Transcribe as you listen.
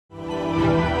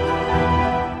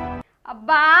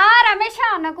బా రమేష్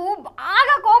నాకు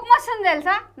బాగా కోపం వస్తుంది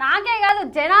తెలుసా. నాకే కాదు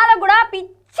జనాలకు కూడా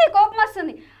పిచ్చి కోపం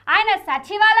వస్తుంది. ఆయన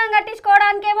సచివాలయం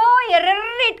కట్టించుకోవడానికేమో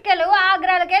ఎర్రెర్రి ఇటుకలు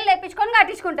ఆగ్రాలకెళ్ళి లేపించుకొని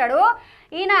కట్టించుకుంటాడు.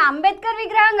 ఈయన అంబేద్కర్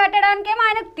విగ్రహం కట్టడానికేమో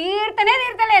ఆయనకు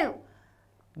తీర్తలేదు.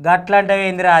 గట్లంటే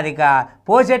ఏందిరా అదిక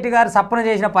పోశెట్టి గారు సప్పున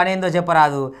చేసిన పని ఏందో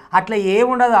చెప్పరాదు. అట్లా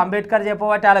ఏముండదు. అంబేద్కర్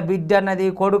చెప్పబట్టి అలా బిడ్డ అన్నది,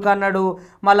 కొడుకు అన్నాడు,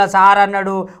 మళ్ళీ సార్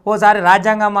అన్నాడు, ఓసారి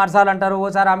రాజ్యాంగం మార్చాలంటారు,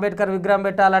 ఓసారి అంబేద్కర్ విగ్రహం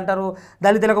పెట్టాలంటారు,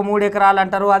 దళితులకు 3 ఎకరాలు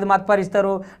అంటారు, అది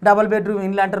మత్పరిస్తారు, డబుల్ బెడ్రూమ్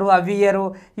ఇండ్లు అంటారు, అవి ఇయ్యరు.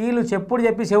 వీళ్ళు చెప్పుడు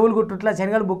చెప్పి చెవులు గుట్టుట్లా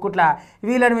శనగలు బుక్కుట్లా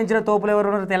వీళ్ళని మించిన తోపులు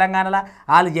ఎవరు ఉన్నారు తెలంగాణలో?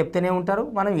 వాళ్ళు చెప్తూనే ఉంటారు,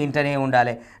 మనం వింటూనే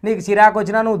ఉండాలి. నీకు చిరాకు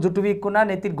వచ్చినా నువ్వు జుట్టు వీక్కున్నా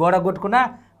నెత్తి గోడ కొట్టుకున్నా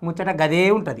ముచ్చట గదే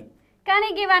ఉంటుంది. కానీ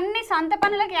ఇవన్నీ సొంత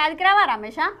పనులకు యాదికి రావా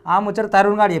రమేష్? ఆ ముచ్చట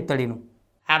తరుణ్ గారు చెప్తాడు. నేను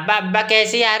అబ్బా అబ్బా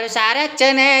కేసీఆర్ సార్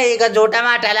వచ్చనే ఇక జూట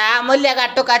మాటలా ముల్య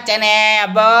కట్టుకొచ్చనే.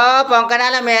 అబ్బో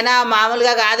పొంకనాల మేనా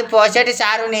మామూలుగా కాదు పోసేటి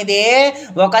సారు నీది.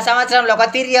 1 సంవత్సరంలో ఒక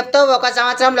తీరు చెప్తావు, 1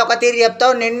 సంవత్సరంలో ఒక తీరు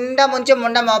చెప్తావు. నిండా ముంచి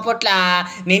ముండ మోపుట్ల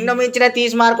నిన్ను మించిన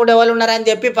తీసి మార్కుడు ఎవరు ఉన్నారని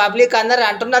చెప్పి పబ్లిక్ అందరు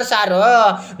అంటున్నారు. సారు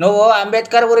నువ్వు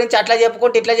అంబేద్కర్ గురించి అట్లా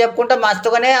చెప్పుకుంటూ ఇట్లా చెప్పుకుంటూ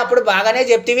మస్తుగానే అప్పుడు బాగానే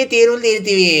చెప్తివి, తీరులు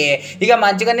తీరుతీవి. ఇక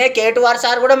మంచిగానే కేటువార్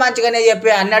సార్ కూడా మంచిగానే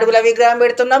చెప్పి 2 అడుగుల విగ్రహం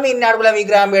పెడుతున్నాం, 2 అడుగుల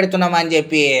విగ్రహం పెడుతున్నాం అని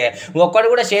చెప్పి ఒక్కడు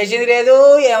కూడా చేసింది లేదు,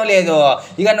 ఏం లేదు.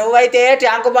 ఇక నువ్వైతే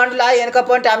ట్యాంకు బండ్లా వెనక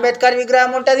పోంటే అంబేద్కర్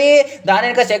విగ్రహం ఉంటుంది, దాని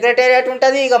వెనక సెక్రటేరియట్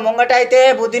ఉంటుంది, ఇక ముంగట అయితే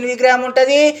బుద్ధుని విగ్రహం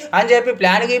ఉంటుంది అని చెప్పి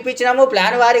ప్లాన్ గీపించినాము.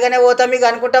 ప్లాన్ వారిగానే పోతాం ఇక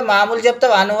అనుకుంటా మామూలు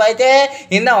చెప్తావా? నువ్వైతే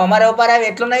ఇందాం మరోపరా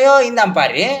ఎట్లున్నాయో ఇందాం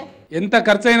పారి. ఎంత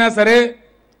ఖర్చు అయినా సరే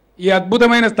ఈ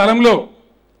అద్భుతమైన స్థలంలో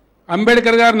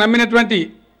అంబేద్కర్ గారు నమ్మినటువంటి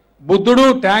బుద్ధుడు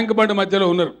ట్యాంక్ బండ్ మధ్యలో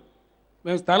ఉన్నారు.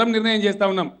 మేము స్థలం నిర్ణయం చేస్తూ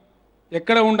ఉన్నాం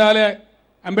ఎక్కడ ఉండాలి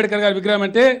అంబేద్కర్ గారి విగ్రహం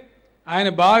అంటే. ఆయన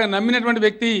బాగా నమ్మినటువంటి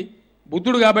వ్యక్తి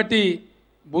బుద్ధుడు కాబట్టి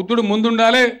బుద్ధుడు ముందు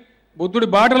ఉండాలి, బుద్ధుడి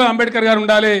బాటలో అంబేద్కర్ గారు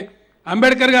ఉండాలి,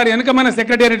 అంబేద్కర్ గారు వెనుక మన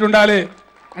సెక్రటేరియట్ ఉండాలి.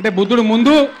 అంటే బుద్ధుడు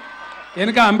ముందు,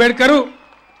 వెనుక అంబేద్కరు,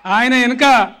 ఆయన వెనుక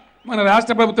మన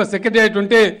రాష్ట్ర ప్రభుత్వ సెక్రటేరియట్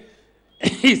ఉంటే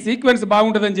ఈ సీక్వెన్స్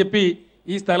బాగుంటుందని చెప్పి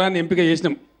ఈ స్థలాన్ని ఎంపిక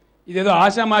చేసినాం. ఇదేదో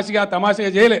ఆషామాషిగా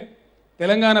తమాషగా చేయలే.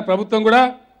 తెలంగాణ ప్రభుత్వం కూడా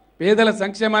పేదల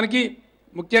సంక్షేమానికి,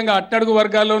 ముఖ్యంగా అట్టడుగు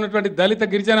వర్గాల్లో ఉన్నటువంటి దళిత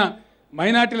గిరిజన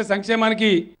మైనార్టీల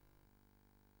సంక్షేమానికి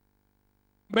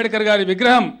అంబేద్కర్ గారి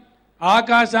విగ్రహం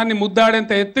ఆకాశాన్ని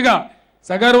ముద్దాడేంత ఎత్తుగా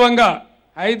సగర్వంగా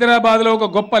హైదరాబాద్లో ఒక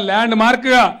గొప్ప ల్యాండ్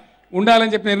మార్క్గా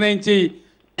ఉండాలని చెప్పి నిర్ణయించి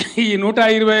ఈ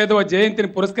 125వ జయంతిని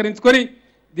పురస్కరించుకొని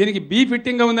దీనికి బీ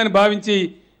ఫిట్టింగ్గా ఉందని భావించి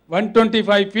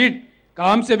 125 ఫీట్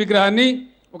కాంస్య విగ్రహాన్ని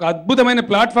ఒక అద్భుతమైన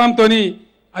ప్లాట్ఫామ్తోని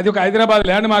అది ఒక హైదరాబాద్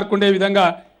ల్యాండ్ మార్క్ ఉండే విధంగా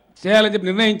చేయాలని చెప్పి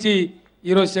నిర్ణయించి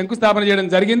ఈరోజు శంకుస్థాపన చేయడం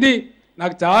జరిగింది.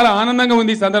 నాకు చాలా ఆనందంగా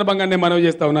ఉంది. ఈ సందర్భంగా నేను మనవి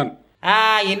చేస్తూ ఉన్నాను.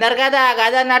 ఇన్నర్ కదా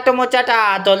కదన్నట్టు ముచ్చట.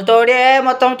 తొలితోడే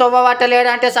మొత్తం తొవ్వ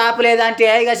పట్టలేడంటే సాపు లేదంటే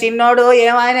ఇక చిన్నోడు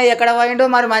ఏమైనా ఎక్కడ పోయిండు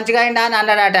మరి మంచిగా అయిందా అని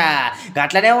అన్నాడట.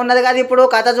 గట్లనే ఉన్నది కదా ఇప్పుడు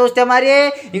కథ చూస్తే. మరి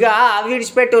ఇక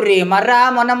విడిచిపెట్టుర్రి మర్రా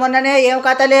మొన్ననే ఏం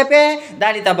కథ లేపే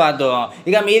దళిత బంధు.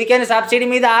 ఇక మీదికైనా సబ్సిడీ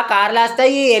మీద కార్లు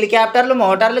వస్తాయి, హెలికాప్టర్లు,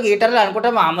 మోటార్లు, గీటర్లు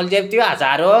అనుకుంటా మామూలు చెప్తివి ఆ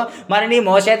సారు. మరి నీ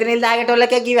మోసేతి నీళ్ళు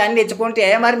తాగేటోళ్ళకే ఇవన్నీ ఇచ్చుకుంటే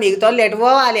మరి మిగతాళ్ళు ఎటు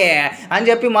పోవాలి అని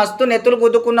చెప్పి మస్తు నెత్తులు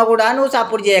గుద్దుకున్నా కూడా నువ్వు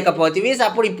సపోర్ట్ చేయకపోతివి,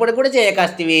 సపోర్ట్ ఇప్పుడు కూడా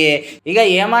చేయకస్తివి. ఇక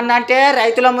ఏమన్నా అంటే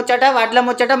రైతుల ముచ్చట వడ్ల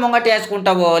ముచ్చట ముంగట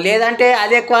వేసుకుంటావు, లేదంటే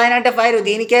అది ఎక్కువ అయినంటే ఫైర్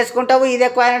దీనికి వేసుకుంటావు, ఇది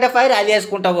ఎక్కువ అయినంటే ఫైర్ అది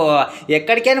వేసుకుంటావు.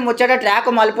 ఎక్కడికైనా ముచ్చట ట్రాక్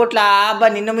మలుపుట్లా అబ్బా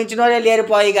నిన్ను మించినోడే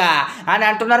లేరిపోయిగా అని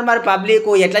అంటున్నారు. మరి పబ్లిక్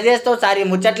ఎట్లా చేస్తావు సార్ ఈ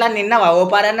ముచ్చట్లా? నిన్న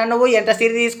ఓపారన్న నువ్వు ఎంత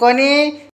సిరి తీసుకొని